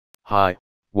Hi,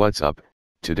 what's up?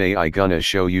 Today I gonna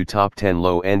show you top 10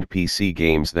 low-end PC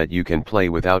games that you can play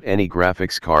without any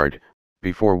graphics card.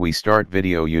 Before we start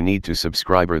video you need to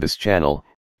subscribe this channel,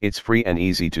 it's free and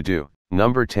easy to do.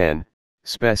 Number 10,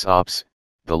 Spec Ops,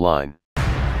 The Line.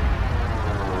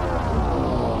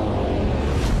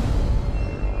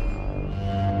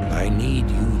 I need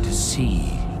you to see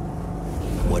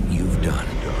what you've done.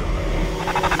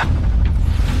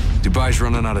 Dubai's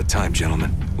running out of time,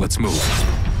 gentlemen. Let's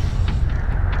move.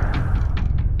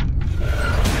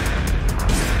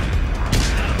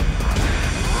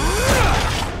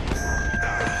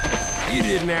 You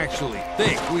didn't actually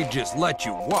think we'd just let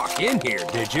you walk in here,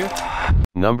 did you?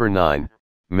 Number 9,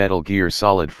 Metal Gear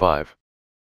Solid 5.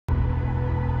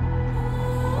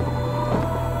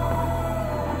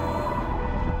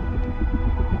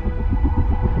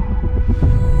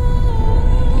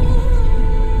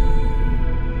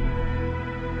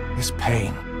 This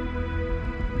pain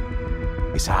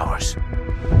is ours.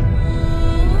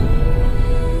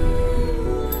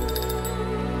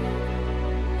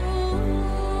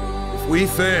 If we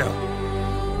fail,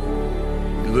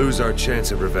 we lose our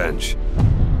chance at revenge.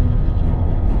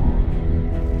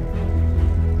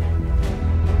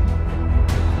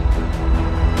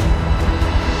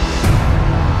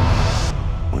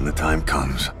 When the time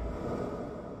comes,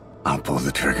 I'll pull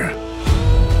the trigger.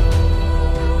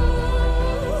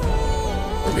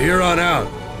 From here on out,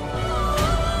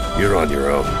 you're on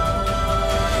your own.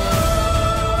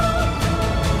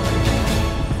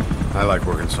 I like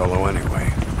working solo anyway.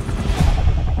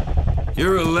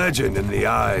 You're a legend in the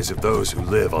eyes of those who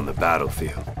live on the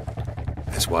battlefield.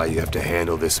 That's why you have to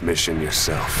handle this mission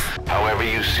yourself. However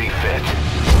you see fit.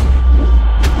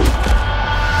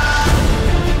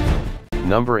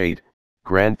 Number 8,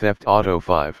 Grand Theft Auto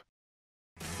 5.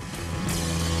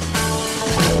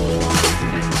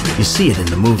 You see it in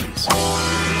the movies.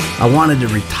 I wanted to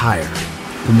retire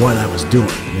from what I was doing,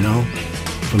 you know?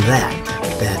 From that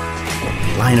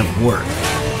line of work.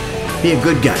 Be a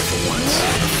good guy for once.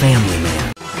 A family man.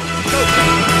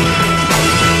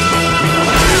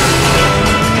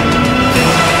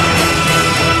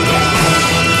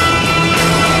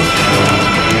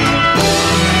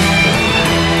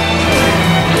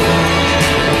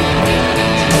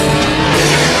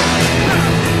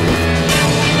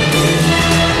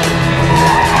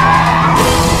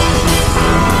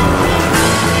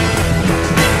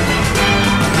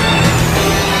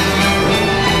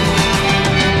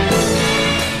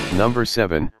 Number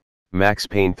 7, Max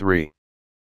Payne 3.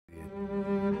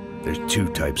 There's two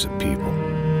types of people.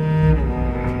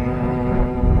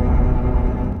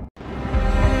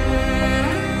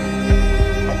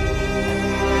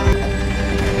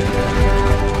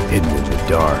 Hidden in the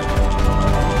dark.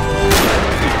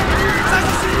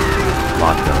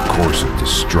 Locked on a course of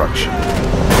destruction.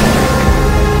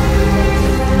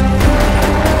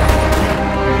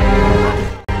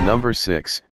 Number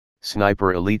 6,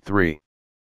 Sniper Elite 3.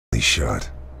 Shot.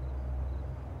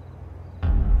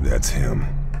 That's him.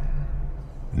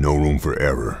 No room for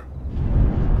error.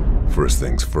 First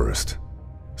things first.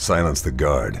 Silence the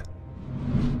guard.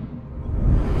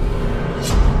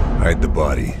 Hide the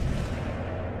body.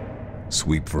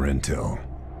 Sweep for intel.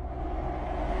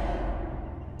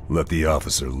 Let the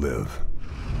officer live.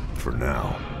 For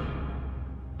now.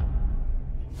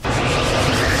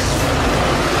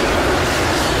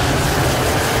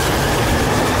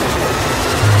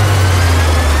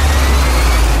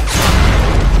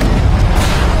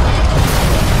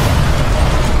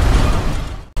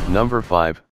 Number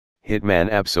 5,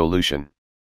 Hitman Absolution.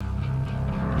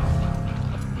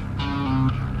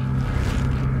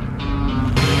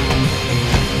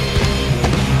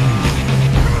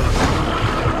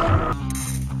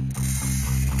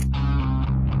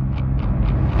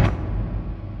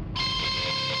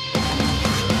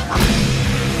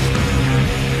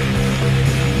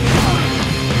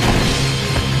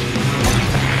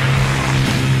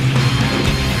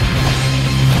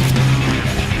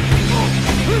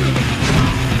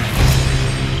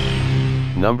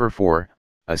 Number 4,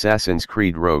 Assassin's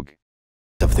Creed Rogue.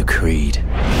 Of the creed.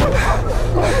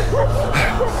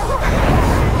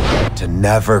 To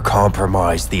never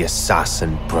compromise the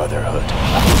Assassin Brotherhood.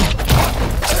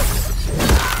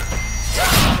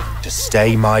 To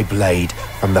stay my blade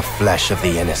from the flesh of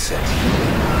the innocent.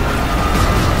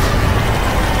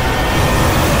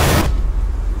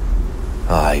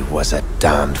 I was a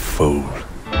damned fool.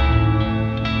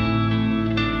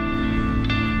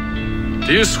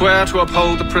 Do you swear to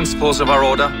uphold the principles of our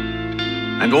order,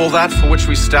 and all that for which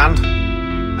we stand,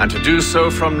 and to do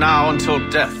so from now until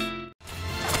death?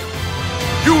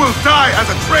 You will die as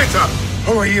a traitor!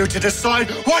 Who are you to decide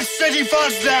what city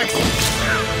falls next?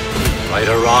 Right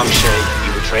or wrong, Shay,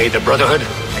 you betrayed the Brotherhood,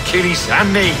 Achilles,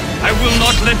 and me. I will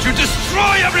not let you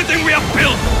destroy everything we have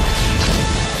built!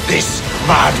 This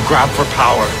mad grab for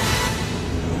power.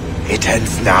 It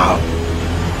ends now.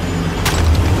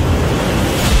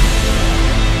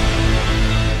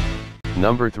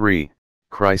 Number 3,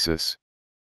 Crisis.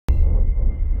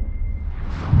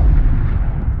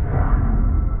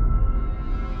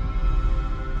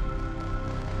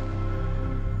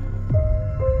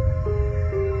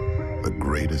 The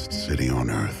greatest city on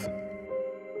Earth.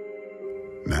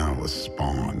 Now a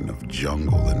spawn of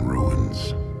jungle and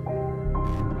ruins.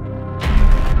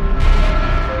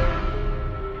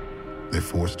 They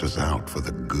forced us out for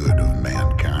the good of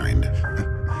mankind.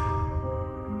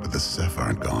 But the Ceph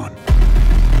aren't gone.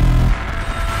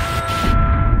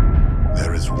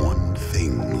 There is one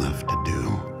thing left to do.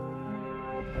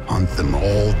 Hunt them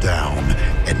all down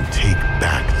and take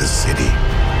back the city.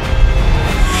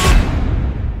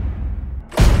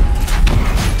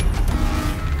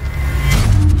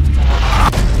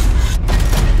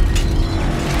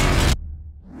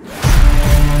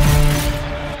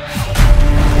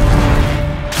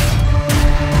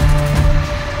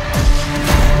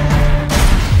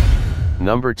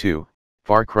 Number 2,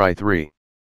 Far Cry 3.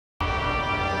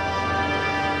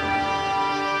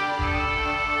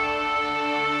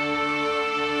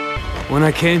 When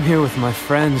I came here with my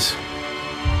friends,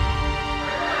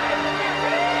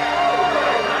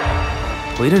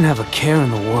 we didn't have a care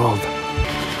in the world.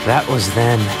 That was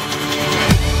then.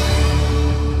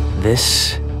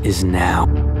 This is now.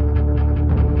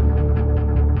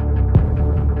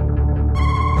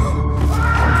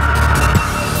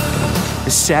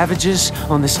 The savages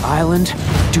on this island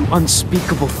do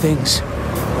unspeakable things.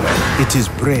 It is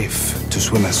brave to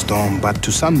swim a storm, but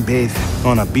to sunbathe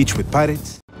on a beach with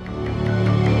pirates?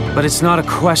 But it's not a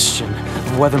question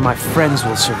of whether my friends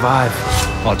will survive.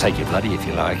 I'll take your bloody if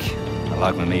you like. I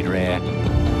like my meat rare.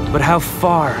 But how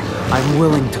far I'm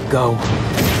willing to go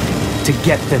to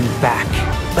get them back.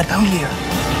 But earlier,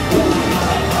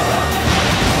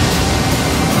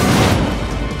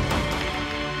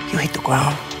 you hit the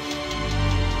ground.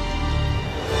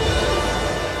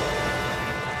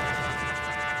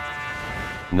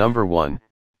 Number 1,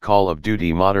 Call of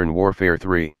Duty Modern Warfare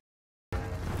 3.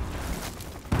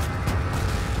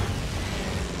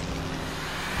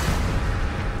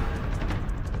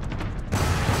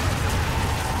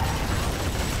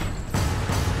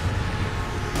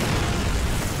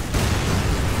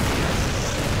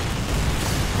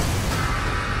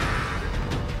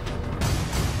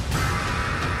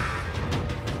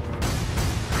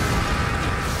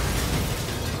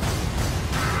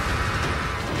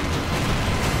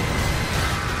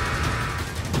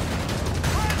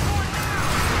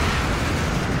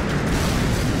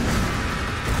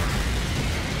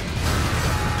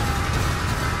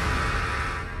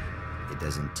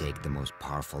 Doesn't take the most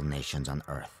powerful nations on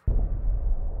Earth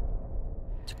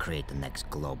to create the next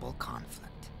global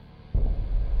conflict.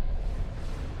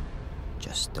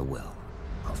 Just the will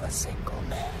of a single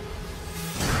man.